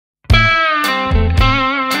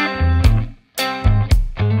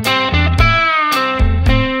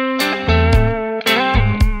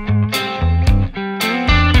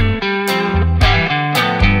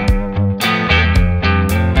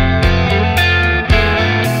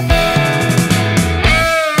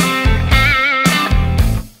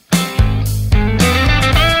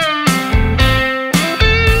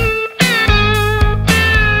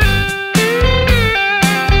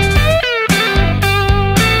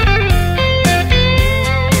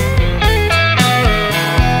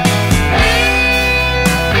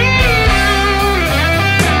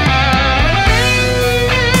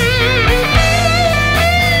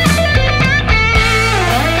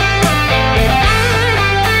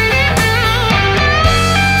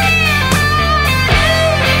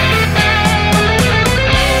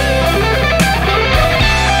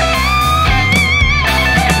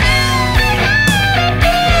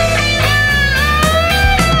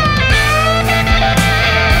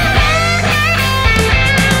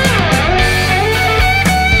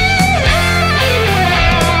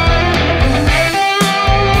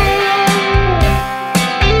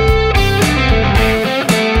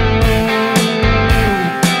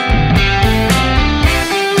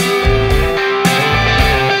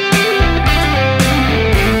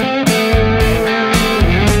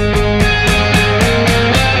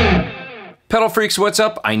freaks, what's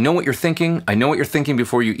up? I know what you're thinking. I know what you're thinking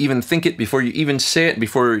before you even think it, before you even say it,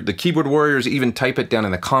 before the keyboard warriors even type it down in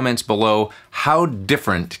the comments below. How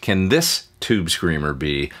different can this Tube Screamer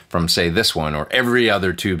be from, say, this one or every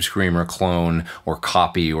other Tube Screamer clone or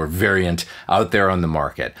copy or variant out there on the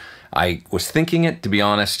market? I was thinking it, to be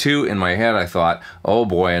honest, too. In my head, I thought, oh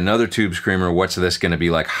boy, another Tube Screamer, what's this going to be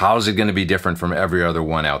like? How's it going to be different from every other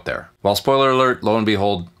one out there? Well, spoiler alert, lo and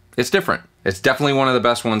behold, it's different. It's definitely one of the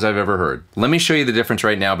best ones I've ever heard. Let me show you the difference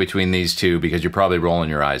right now between these two, because you're probably rolling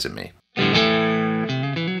your eyes at me.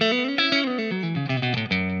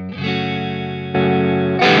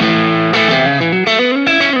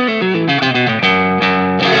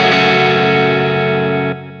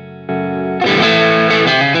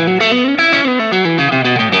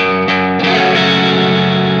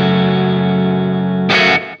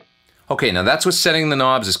 Okay, now that's with setting the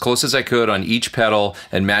knobs as close as I could on each pedal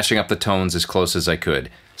and matching up the tones as close as I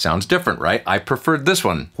could. Sounds different, right? I preferred this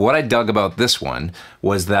one. What I dug about this one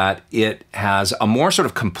was that it has a more sort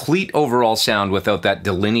of complete overall sound without that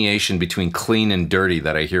delineation between clean and dirty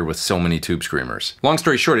that I hear with so many Tube Screamers. Long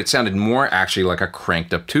story short, it sounded more actually like a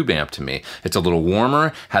cranked up tube amp to me. It's a little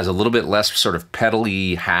warmer, has a little bit less sort of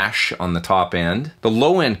pedally hash on the top end. The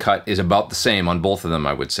low end cut is about the same on both of them,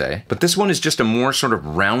 I would say. But this one is just a more sort of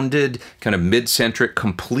rounded, kind of mid-centric,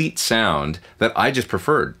 complete sound that I just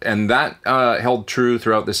preferred. And that held true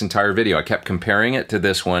throughout this entire video. I kept comparing it to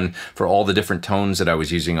this one for all the different tones that I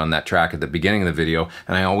was using on that track at the beginning of the video,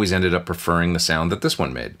 and I always ended up preferring the sound that this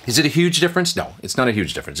one made. Is it a huge difference? No, it's not a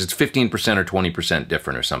huge difference. It's 15% or 20%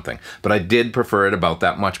 different or something, but I did prefer it about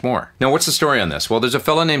that much more. Now, what's the story on this? Well, there's a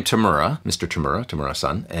fella named Tamura, Mr. Tamura,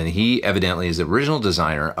 Tamura-san, and he evidently is the original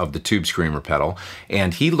designer of the Tube Screamer pedal,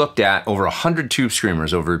 and he looked at over 100 Tube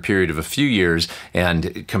Screamers over a period of a few years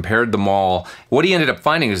and compared them all. What he ended up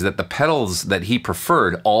finding is that the pedals that he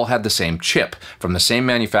preferred all had the same chip from the same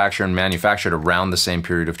manufacturer and manufactured around the same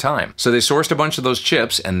period of time. So they sourced a bunch of those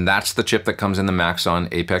chips, and that's the chip that comes in the Maxon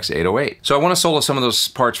Apex 808. So I want to solo some of those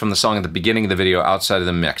parts from the song at the beginning of the video outside of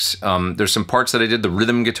the mix. There's some parts that I did, the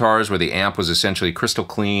rhythm guitars, where the amp was essentially crystal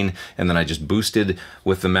clean, and then I just boosted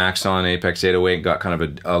with the Maxon Apex 808, got kind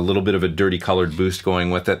of a little bit of a dirty colored boost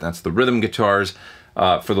going with it. That's the rhythm guitars.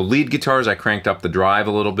 For the lead guitars, I cranked up the drive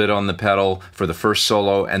a little bit on the pedal for the first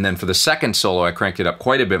solo, and then for the second solo, I cranked it up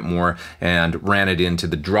quite a bit more and ran it into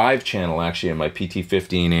the drive channel actually in my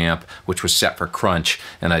PT15 amp, which was set for crunch,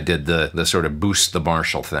 and I did the sort of boost the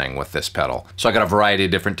Marshall thing with this pedal. So I got a variety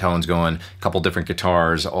of different tones going, a couple different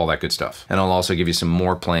guitars, all that good stuff. And I'll also give you some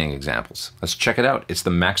more playing examples. Let's check it out. It's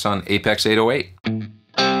the Maxon Apex 808.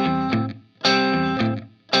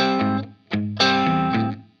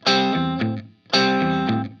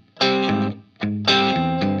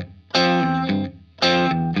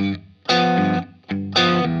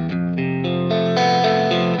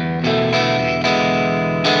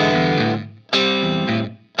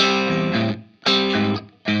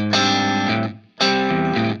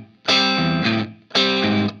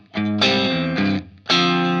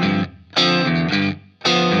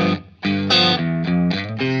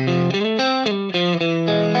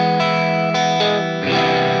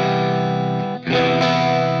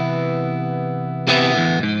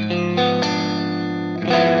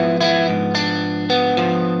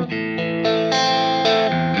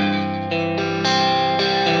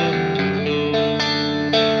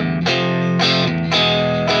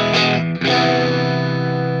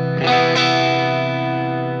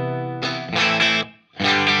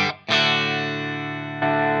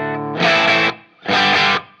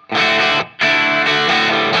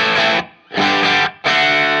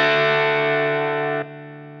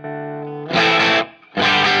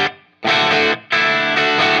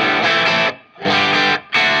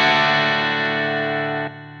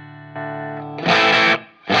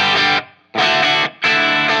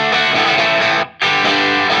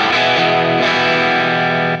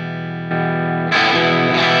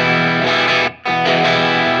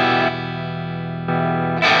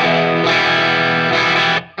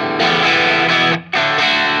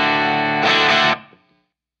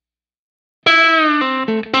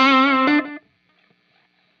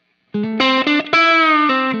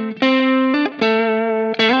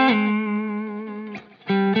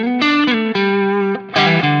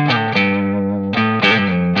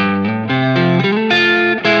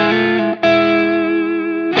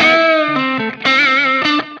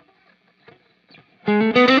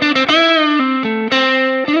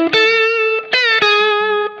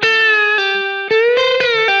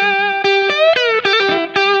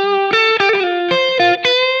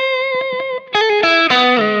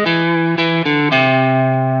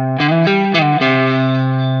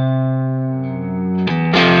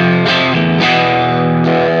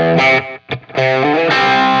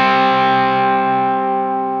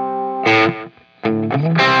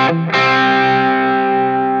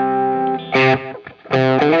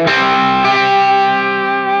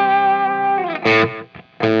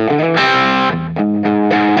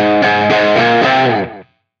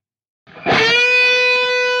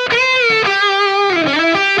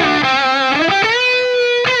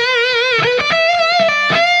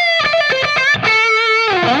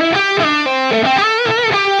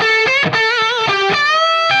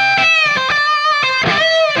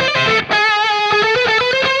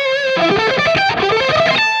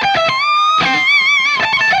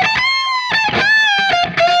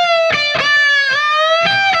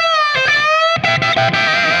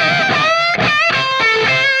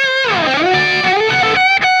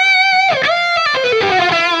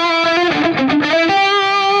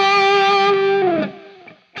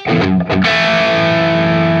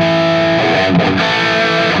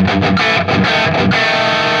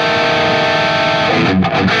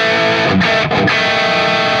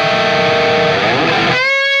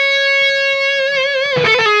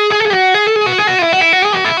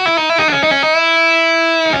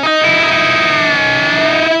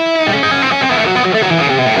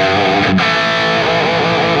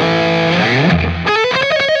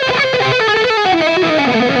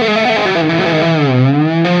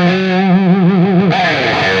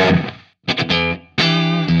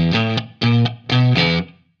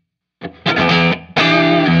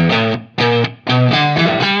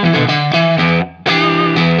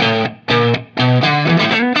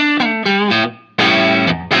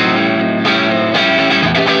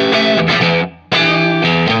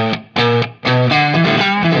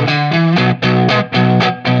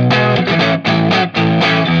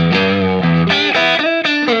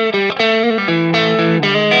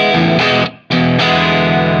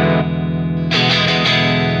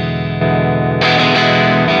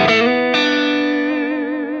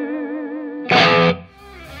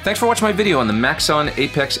 Thanks for watching my video on the Maxon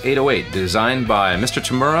Apex 808, designed by Mr.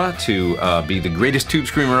 Tamura to be the greatest tube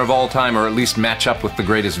screamer of all time, or at least match up with the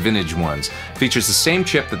greatest vintage ones. Features the same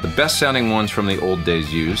chip that the best sounding ones from the old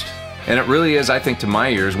days used. And it really is, I think, to my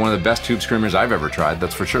ears, one of the best tube screamers I've ever tried,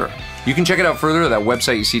 that's for sure. You can check it out further at that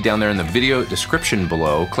website you see down there in the video description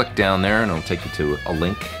below. Click down there and it'll take you to a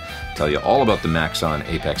link, tell you all about the Maxon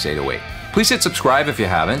Apex 808. Please hit subscribe if you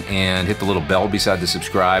haven't, and hit the little bell beside the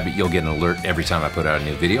subscribe. You'll get an alert every time I put out a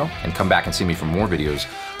new video. And come back and see me for more videos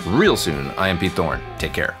real soon. I am Pete Thorn.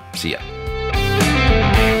 Take care. See ya.